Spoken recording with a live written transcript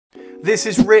This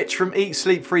is Rich from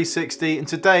Insta360 and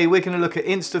today we're going to look at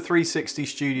Insta360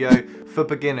 Studio for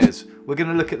beginners. We're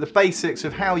going to look at the basics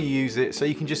of how you use it so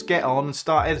you can just get on and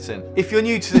start editing. If you're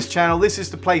new to this channel, this is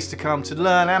the place to come to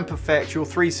learn and perfect your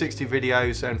 360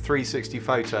 videos and 360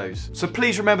 photos. So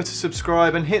please remember to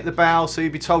subscribe and hit the bell so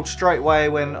you'll be told straight away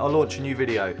when I launch a new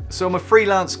video. So I'm a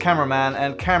freelance cameraman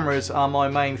and cameras are my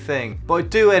main thing, but I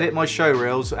do edit my show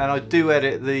reels and I do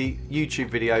edit the YouTube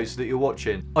videos that you're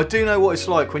watching. I do know what it's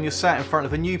like when you're sat in front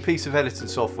of a new piece of editing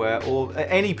software, or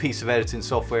any piece of editing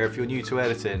software if you're new to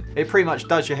editing. It pretty much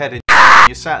does your head in.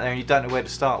 You're sat there and you don't know where to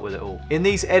start with it all. In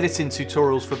these editing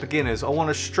tutorials for beginners, I want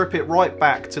to strip it right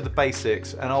back to the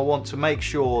basics, and I want to make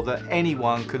sure that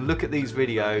anyone can look at these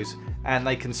videos and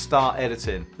they can start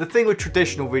editing. The thing with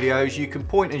traditional videos, you can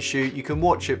point and shoot, you can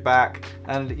watch it back,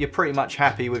 and you're pretty much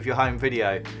happy with your home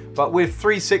video. But with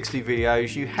 360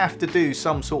 videos, you have to do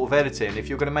some sort of editing if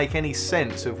you're going to make any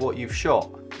sense of what you've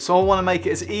shot. So I want to make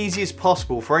it as easy as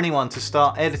possible for anyone to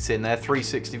start editing their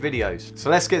 360 videos.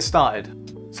 So let's get started.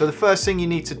 So the first thing you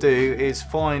need to do is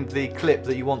find the clip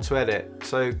that you want to edit.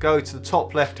 So go to the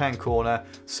top left hand corner,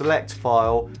 select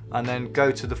file, and then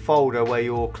go to the folder where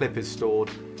your clip is stored,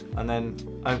 and then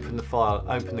open the file,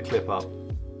 open the clip up.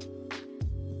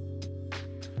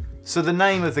 So the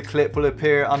name of the clip will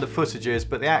appear under footages,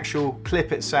 but the actual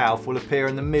clip itself will appear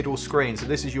in the middle screen. So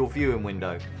this is your viewing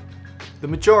window. The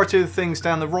majority of the things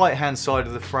down the right hand side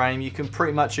of the frame you can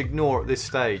pretty much ignore at this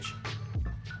stage.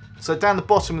 So down the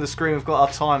bottom of the screen we've got our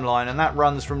timeline, and that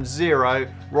runs from 0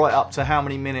 right up to how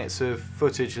many minutes of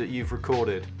footage that you've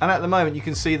recorded. And at the moment you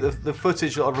can see that the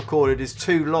footage that I've recorded is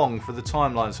too long for the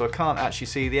timeline, so I can't actually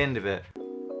see the end of it.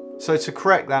 So to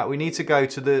correct that, we need to go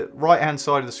to the right hand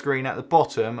side of the screen at the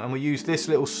bottom, and we use this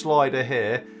little slider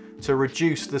here to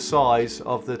reduce the size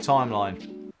of the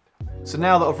timeline. So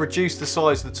now that I've reduced the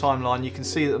size of the timeline, you can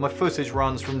see that my footage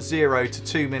runs from 0 to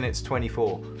 2 minutes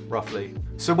 24, roughly.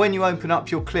 So when you open up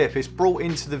your clip, it's brought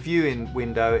into the viewing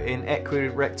window in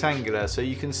equirectangular, so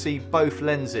you can see both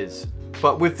lenses.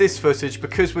 But with this footage,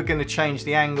 because we're going to change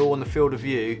the angle and the field of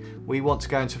view, we want to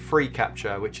go into free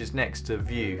capture, which is next to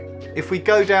view. If we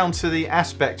go down to the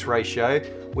aspect ratio,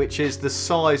 which is the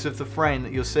size of the frame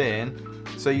that you're seeing,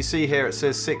 so you see here it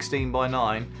says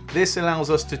 16:9. This allows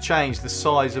us to change the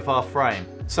size of our frame.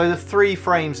 So the three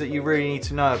frames that you really need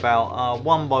to know about are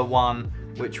 1:1,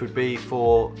 which would be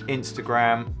for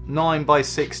Instagram,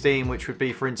 9:16, which would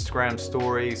be for Instagram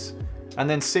stories, and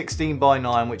then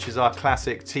 16:9, which is our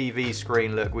classic TV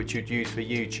screen look, which you'd use for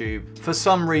YouTube. For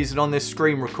some reason on this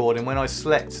screen recording, when I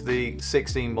select the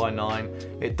 16:9,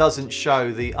 it doesn't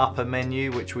show the upper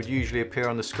menu, which would usually appear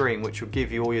on the screen, which will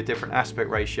give you all your different aspect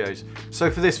ratios. So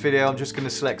for this video, I'm just going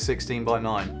to select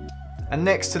 16:9. And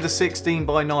next to the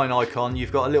 16:9 icon,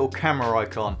 you've got a little camera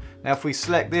icon. Now if we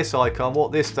select this icon,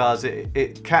 what this does,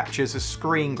 it captures a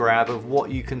screen grab of what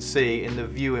you can see in the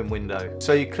viewing window.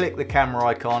 So you click the camera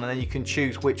icon and then you can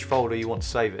choose which folder you want to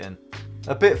save it in.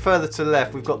 A bit further to the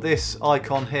left, we've got this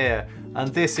icon here,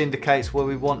 and this indicates where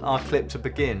we want our clip to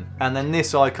begin. And then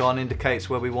this icon indicates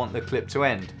where we want the clip to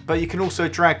end. But you can also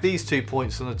drag these 2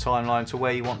 points on the timeline to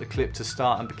where you want the clip to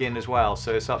start and begin as well.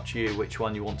 So it's up to you which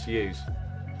one you want to use.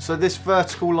 So this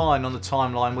vertical line on the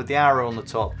timeline with the arrow on the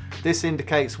top, this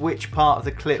indicates which part of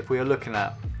the clip we are looking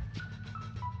at.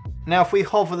 Now if we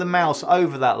hover the mouse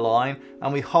over that line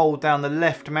and we hold down the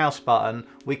left mouse button,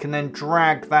 we can then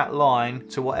drag that line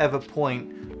to whatever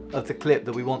point of the clip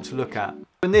that we want to look at.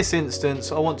 In this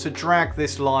instance, I want to drag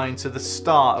this line to the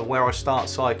start of where I start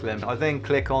cycling. I then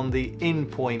click on the in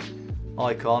point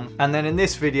icon, and then in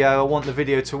this video I want the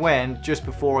video to end just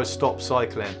before I stop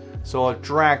cycling. So I'll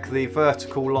drag the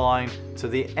vertical line to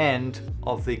the end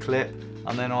of the clip,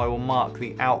 and then I will mark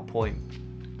the out point.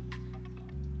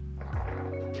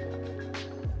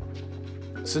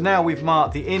 So now we've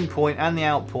marked the in point and the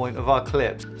out point of our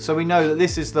clips. So we know that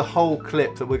this is the whole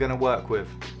clip that we're going to work with.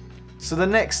 So the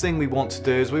next thing we want to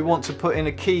do is we want to put in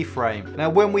a keyframe. Now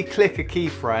when we click a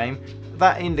keyframe,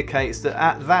 that indicates that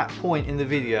at that point in the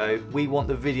video, we want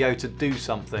the video to do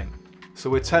something. So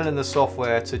we're telling the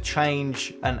software to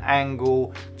change an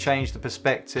angle, change the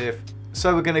perspective.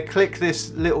 So we're going to click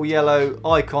this little yellow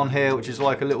icon here, which is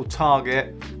like a little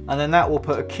target, and then that will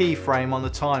put a keyframe on the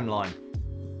timeline.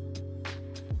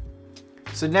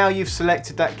 So now you've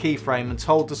selected that keyframe and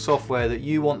told the software that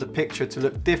you want the picture to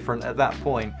look different at that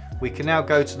point. We can now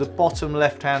go to the bottom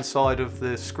left hand side of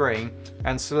the screen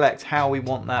and select how we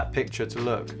want that picture to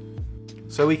look.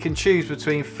 So we can choose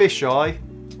between fisheye,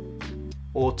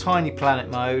 or tiny planet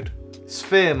mode,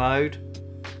 sphere mode,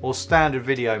 or standard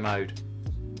video mode.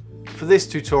 For this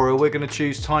tutorial we're going to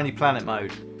choose tiny planet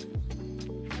mode.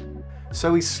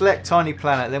 So we select Tiny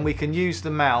Planet, then we can use the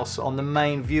mouse on the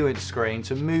main viewing screen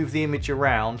to move the image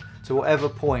around to whatever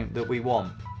point that we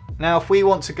want. Now if we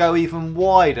want to go even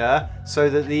wider so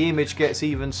that the image gets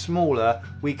even smaller,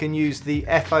 we can use the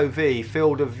FOV,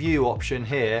 field of view option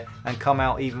here, and come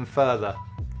out even further.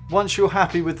 Once you're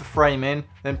happy with the framing,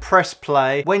 then press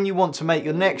play. When you want to make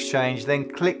your next change, then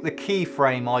click the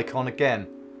keyframe icon again.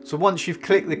 So once you've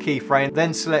clicked the keyframe,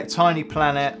 then select Tiny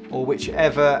Planet or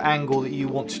whichever angle that you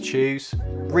want to choose.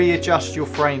 Readjust your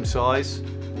frame size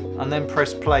and then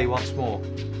press play once more.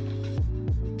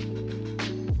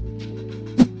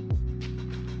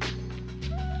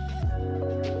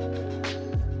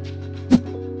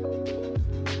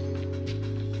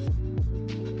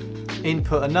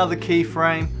 Input another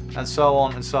keyframe, and so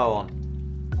on and so on.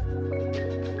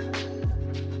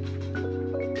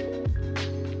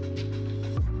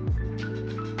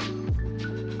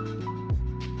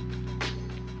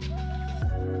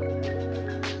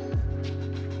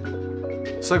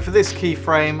 So for this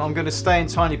keyframe, I'm going to stay in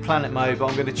Tiny Planet mode, but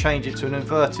I'm going to change it to an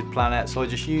inverted planet, so I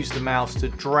just use the mouse to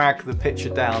drag the picture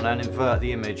down and invert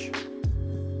the image.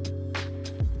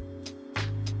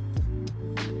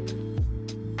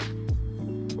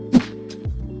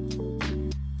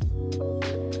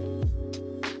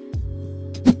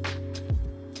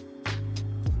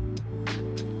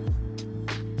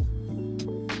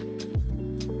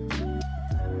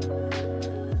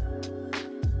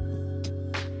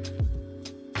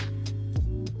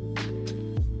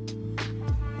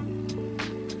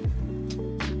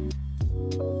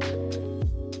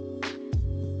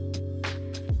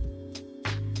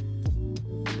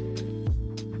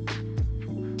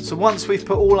 So once we've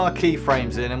put all our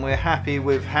keyframes in and we're happy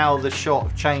with how the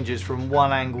shot changes from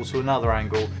one angle to another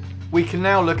angle, we can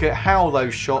now look at how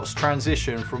those shots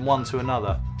transition from one to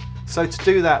another. So to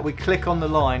do that, we click on the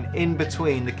line in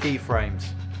between the keyframes.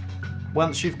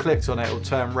 Once you've clicked on it, it'll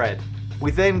turn red.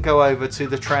 We then go over to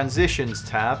the Transitions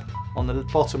tab on the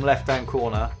bottom left hand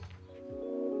corner,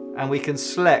 and we can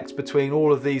select between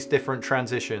all of these different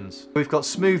transitions. We've got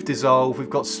smooth dissolve, we've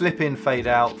got slip in, fade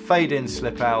out, fade in,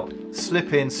 slip out,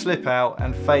 slip in, slip out,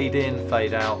 and fade in,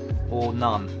 fade out, or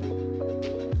none.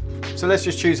 So let's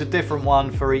just choose a different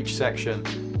one for each section.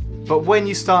 But when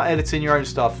you start editing your own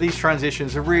stuff, these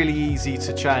transitions are really easy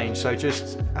to change, so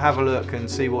just have a look and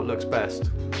see what looks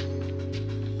best.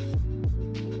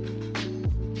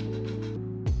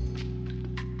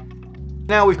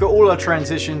 Now we've got all our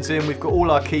transitions in, we've got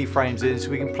all our keyframes in, so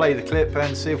we can play the clip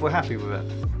and see if we're happy with it.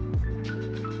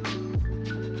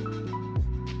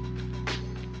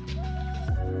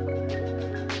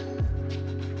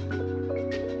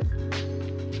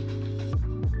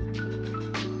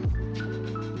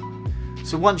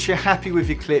 So once you're happy with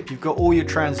your clip, you've got all your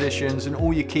transitions and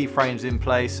all your keyframes in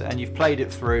place and you've played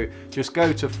it through, just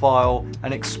go to File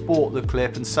and export the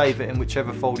clip and save it in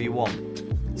whichever folder you want.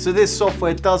 So this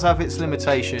software does have its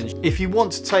limitations. If you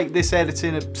want to take this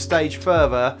editing a stage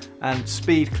further and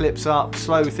speed clips up,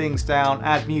 slow things down,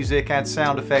 add music, add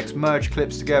sound effects, merge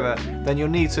clips together, then you'll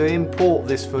need to import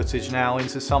this footage now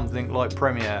into something like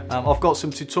Premiere. I've got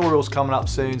some tutorials coming up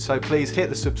soon, so please hit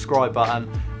the subscribe button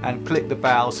and click the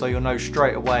bell so you'll know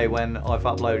straight away when I've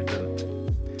uploaded them.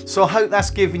 So I hope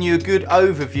that's given you a good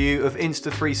overview of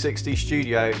Insta360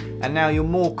 Studio, and now you're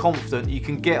more confident you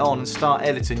can get on and start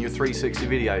editing your 360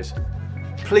 videos.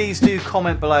 Please do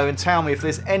comment below and tell me if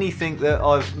there's anything that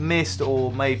I've missed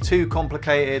or made too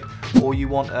complicated or you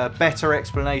want a better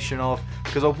explanation of,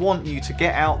 because I want you to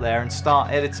get out there and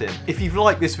start editing. If you've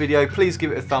liked this video, please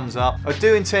give it a thumbs up. I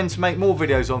do intend to make more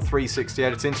videos on 360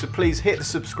 editing, so please hit the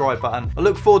subscribe button. I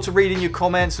look forward to reading your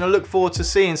comments and I look forward to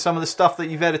seeing some of the stuff that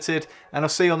you've edited, and I'll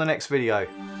see you on the next video.